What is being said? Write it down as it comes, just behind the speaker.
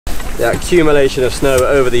the accumulation of snow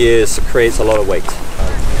over the years creates a lot of weight.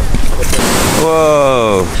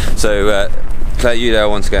 Whoa! So Youdale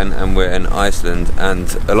once again, and we're in Iceland,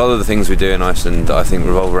 and a lot of the things we do in Iceland I think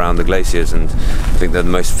revolve around the glaciers, and I think they're the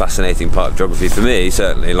most fascinating part of geography for me,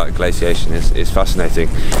 certainly. Like glaciation is fascinating,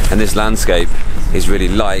 and this landscape is really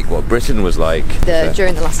like what Britain was like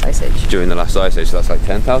during the last ice age. During the last ice age, so that's like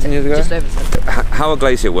 10,000 years ago? Just over 10,000. How a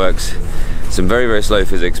glacier works, some very, very slow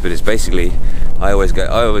physics, but it's basically, I always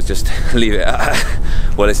just leave it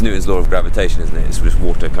at, well, it's Newton's law of gravitation, isn't it? It's just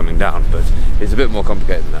water coming down, but it's a bit more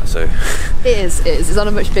complicated than that, so. It is. It's on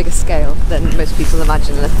a much bigger scale than most people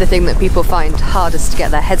imagine. And the thing that people find hardest to get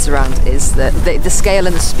their heads around is the scale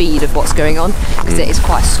and the speed of what's going on, because it is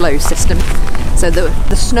quite a slow system. So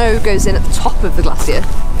the snow goes in at the top of the glacier,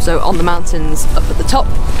 so on the mountains up at the top,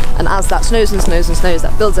 and as that snows and snows and snows,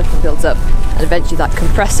 that builds up and builds up, and eventually that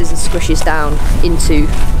compresses and squishes down into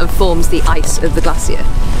and forms the ice of the glacier.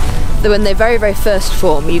 So when they very, very first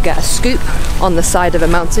form, you get a scoop on the side of a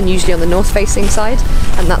mountain, usually on the north-facing side,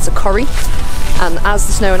 and that's a corrie. And as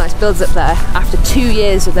the snow and ice builds up there, after 2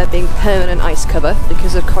 years of there being permanent ice cover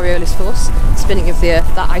because of Coriolis force, spinning of the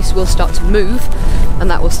earth, that ice will start to move, and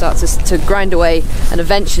that will start to grind away, and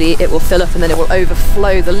eventually it will fill up, and then it will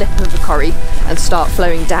overflow the lip of the corrie and start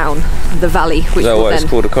flowing down the valley. Which is that why it's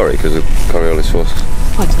called a corrie, because of Coriolis force?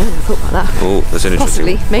 I don't know, I thought about that. Oh, that's an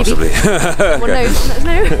interesting. Possibly, maybe. Possibly. Someone knows, let us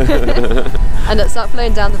know. And it'll start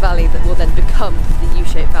flowing down the valley that will then become the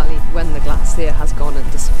U-shaped valley when the glacier has gone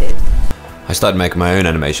and disappeared. I started making my own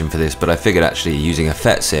animation for this, but I figured actually using a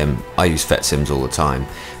PhET sim, I use PhET sims all the time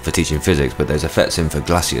for teaching physics, but there's a PhET sim for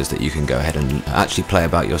glaciers that you can go ahead and actually play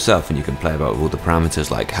about yourself, and you can play about with all the parameters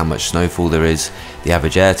like how much snowfall there is, the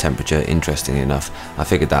average air temperature. Interestingly enough, I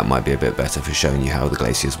figured that might be a bit better for showing you how the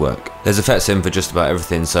glaciers work. There's a PhET sim for just about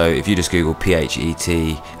everything, so if you just Google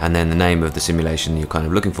PhET and then the name of the simulation you're kind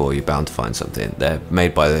of looking for, you're bound to find something. They're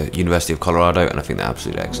made by the University of Colorado, and I think they're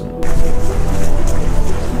absolutely excellent.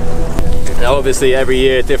 Now obviously every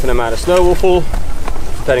year a different amount of snow will fall,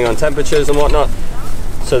 depending on temperatures and whatnot,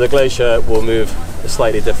 so the glacier will move a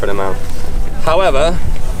slightly different amount. However,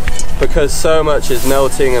 because so much is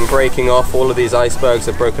melting and breaking off, all of these icebergs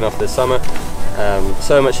have broken off this summer,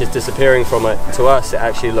 so much is disappearing from it, to us it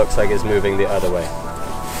actually looks like it's moving the other way,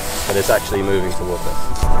 but it's actually moving towards us.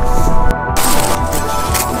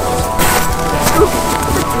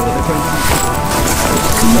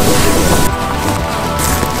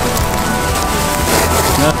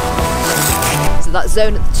 So that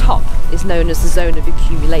zone at the top is known as the zone of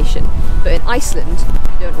accumulation. But in Iceland,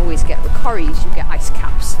 you don't always get the corries, you get ice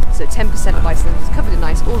caps. So 10% of Iceland is covered in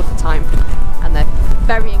ice all of the time, and they're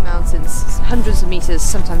burying mountains hundreds of meters,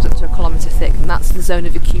 sometimes up to 1 kilometre thick, and that's the zone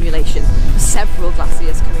of accumulation. Several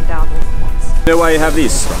glaciers coming down all at once. You know why you have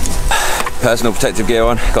these? Personal protective gear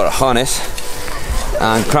on, got a harness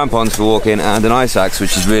and crampons for walking, and an ice axe,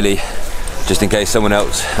 which is really just in case someone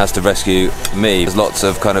else has to rescue me. There's lots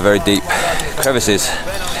of kind of very deep crevices,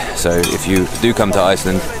 so if you do come to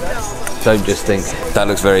Iceland, don't just think that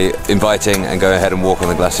looks very inviting and go ahead and walk on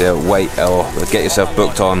the glacier. Wait, or get yourself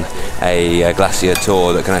booked on a glacier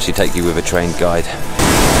tour that can actually take you with a trained guide.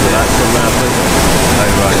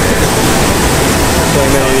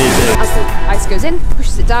 As the ice goes in,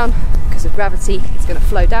 pushes it down, because of gravity, it's going to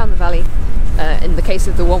flow down the valley. In the case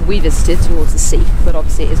of the one we visited, towards the sea, but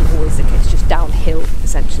obviously it isn't always the case, just downhill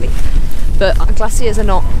essentially. But glaciers are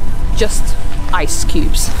not just ice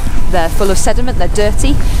cubes. They're full of sediment, they're dirty,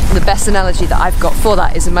 and the best analogy that I've got for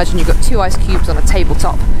that is, imagine you've got 2 ice cubes on a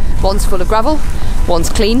tabletop. One's full of gravel, one's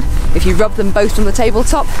clean. If you rub them both on the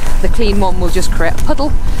tabletop, the clean one will just create a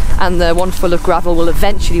puddle, and the one full of gravel will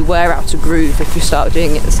eventually wear out a groove if you start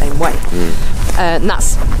doing it the same way. And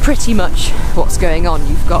that's pretty much what's going on.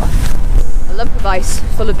 You've got a lump of ice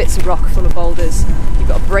full of bits of rock, full of boulders. You've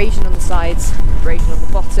got abrasion on the sides, abrasion on the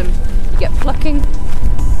bottom. You get plucking,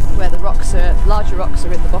 where the larger rocks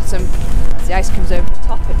are in the bottom. As the ice comes over the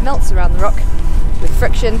top, it melts around the rock with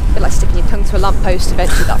friction, a bit like sticking your tongue to a lamppost.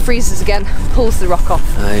 Eventually that freezes again, pulls the rock off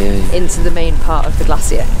into the main part of the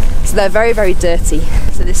glacier. So they're very, very dirty.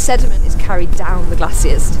 So this sediment is carried down the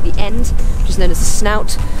glaciers to the end, which is known as the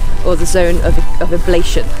snout, or the zone of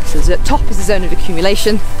ablation. So the top is the zone of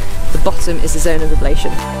accumulation, the bottom is the zone of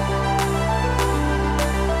ablation.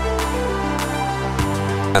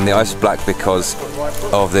 And the ice is black because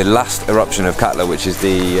of the last eruption of Katla, which is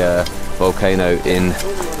the volcano in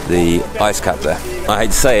the ice cap there. I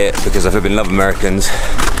hate to say it because I flipping love Americans,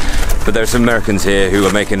 but there are some Americans here who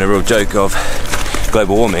are making a real joke of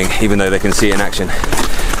global warming, even though they can see it in action.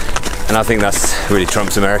 And I think that's really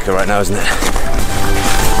trumps America right now, isn't it?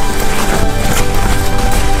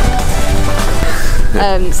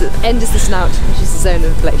 So the end is the snout, which is the zone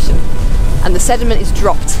of ablation. And the sediment is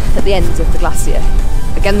dropped at the end of the glacier.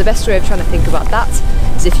 Again, the best way of trying to think about that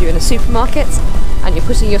is if you're in a supermarket and you're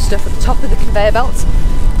putting your stuff at the top of the conveyor belt,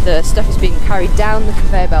 the stuff is being carried down the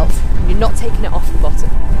conveyor belt and you're not taking it off the bottom.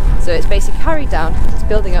 So it's basically carried down, it's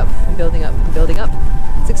building up and building up and building up.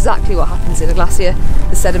 It's exactly what happens in a glacier.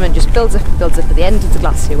 The sediment just builds up and builds up at the end of the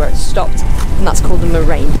glacier where it's stopped, and that's called a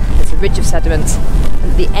moraine. It's a ridge of sediment,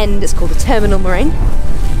 and at the end it's called a terminal moraine.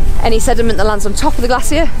 Any sediment that lands on top of the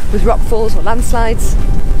glacier with rockfalls or landslides,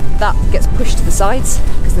 that gets pushed to the sides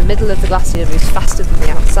because the middle of the glacier moves faster than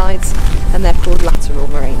the outsides, and they're called lateral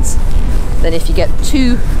moraines. Then if you get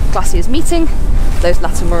two glaciers meeting, those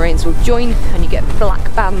lateral moraines will join and you get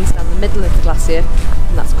black bands down the middle of the glacier,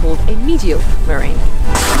 and that's called a medial moraine.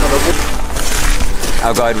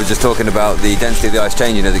 Our guide was just talking about the density of the ice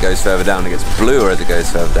changing as it goes further down. It gets bluer as it goes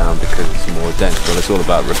further down because it's more dense. Well, it's all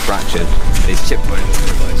about refraction. These chip away a little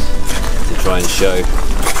bit of ice to try and show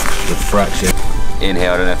refraction. In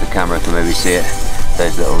here, I don't know if the camera can maybe see it,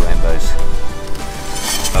 those little rainbows.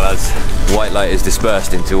 Well, as white light is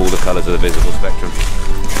dispersed into all the colours of the visible spectrum.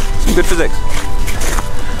 Some good physics.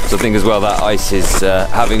 So I think as well that ice is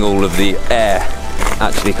having all of the air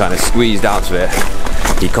actually kind of squeezed out of it.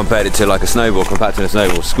 He compared it to like a snowball, compacting a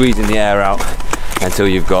snowball, squeezing the air out until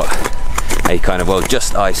you've got a kind of, well,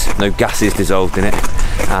 just ice, no gases dissolved in it,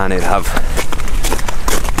 and it'd have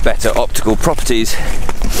better optical properties,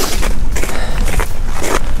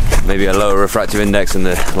 maybe a lower refractive index, and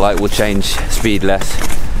the light will change speed less.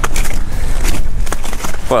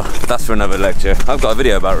 Well, that's for another lecture. I've got a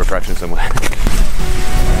video about refraction somewhere.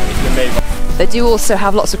 They do also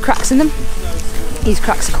have lots of cracks in them. These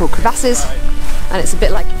cracks are called crevasses, and it's a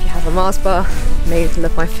bit like if you have a Mars bar. Maybe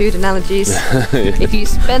love my food analogies. If you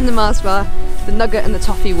bend the Mars bar, the nugget and the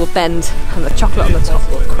toffee will bend and the chocolate on the top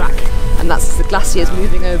will crack, and that's as the glaciers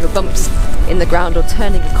moving over bumps in the ground or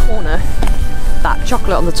turning a corner, that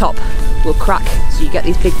chocolate on the top will crack, so you get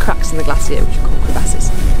these big cracks in the glacier which are called crevasses.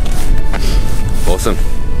 Awesome.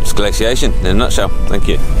 It's glaciation in a nutshell. Thank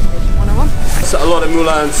you. 101. So a lot of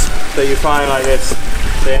moulins that you find like this,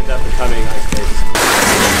 they end up becoming ice caves.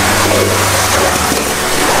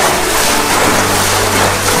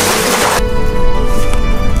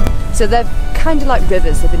 So they're kind of like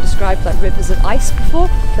rivers. They've been described like rivers of ice before,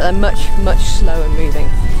 but they're much, much slower moving.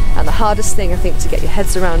 And the hardest thing I think to get your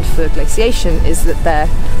heads around for glaciation is that they're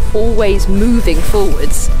always moving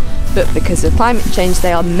forwards, but because of climate change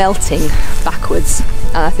they are melting backwards.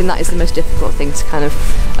 And I think that is the most difficult thing to kind of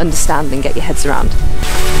understand and get your heads around.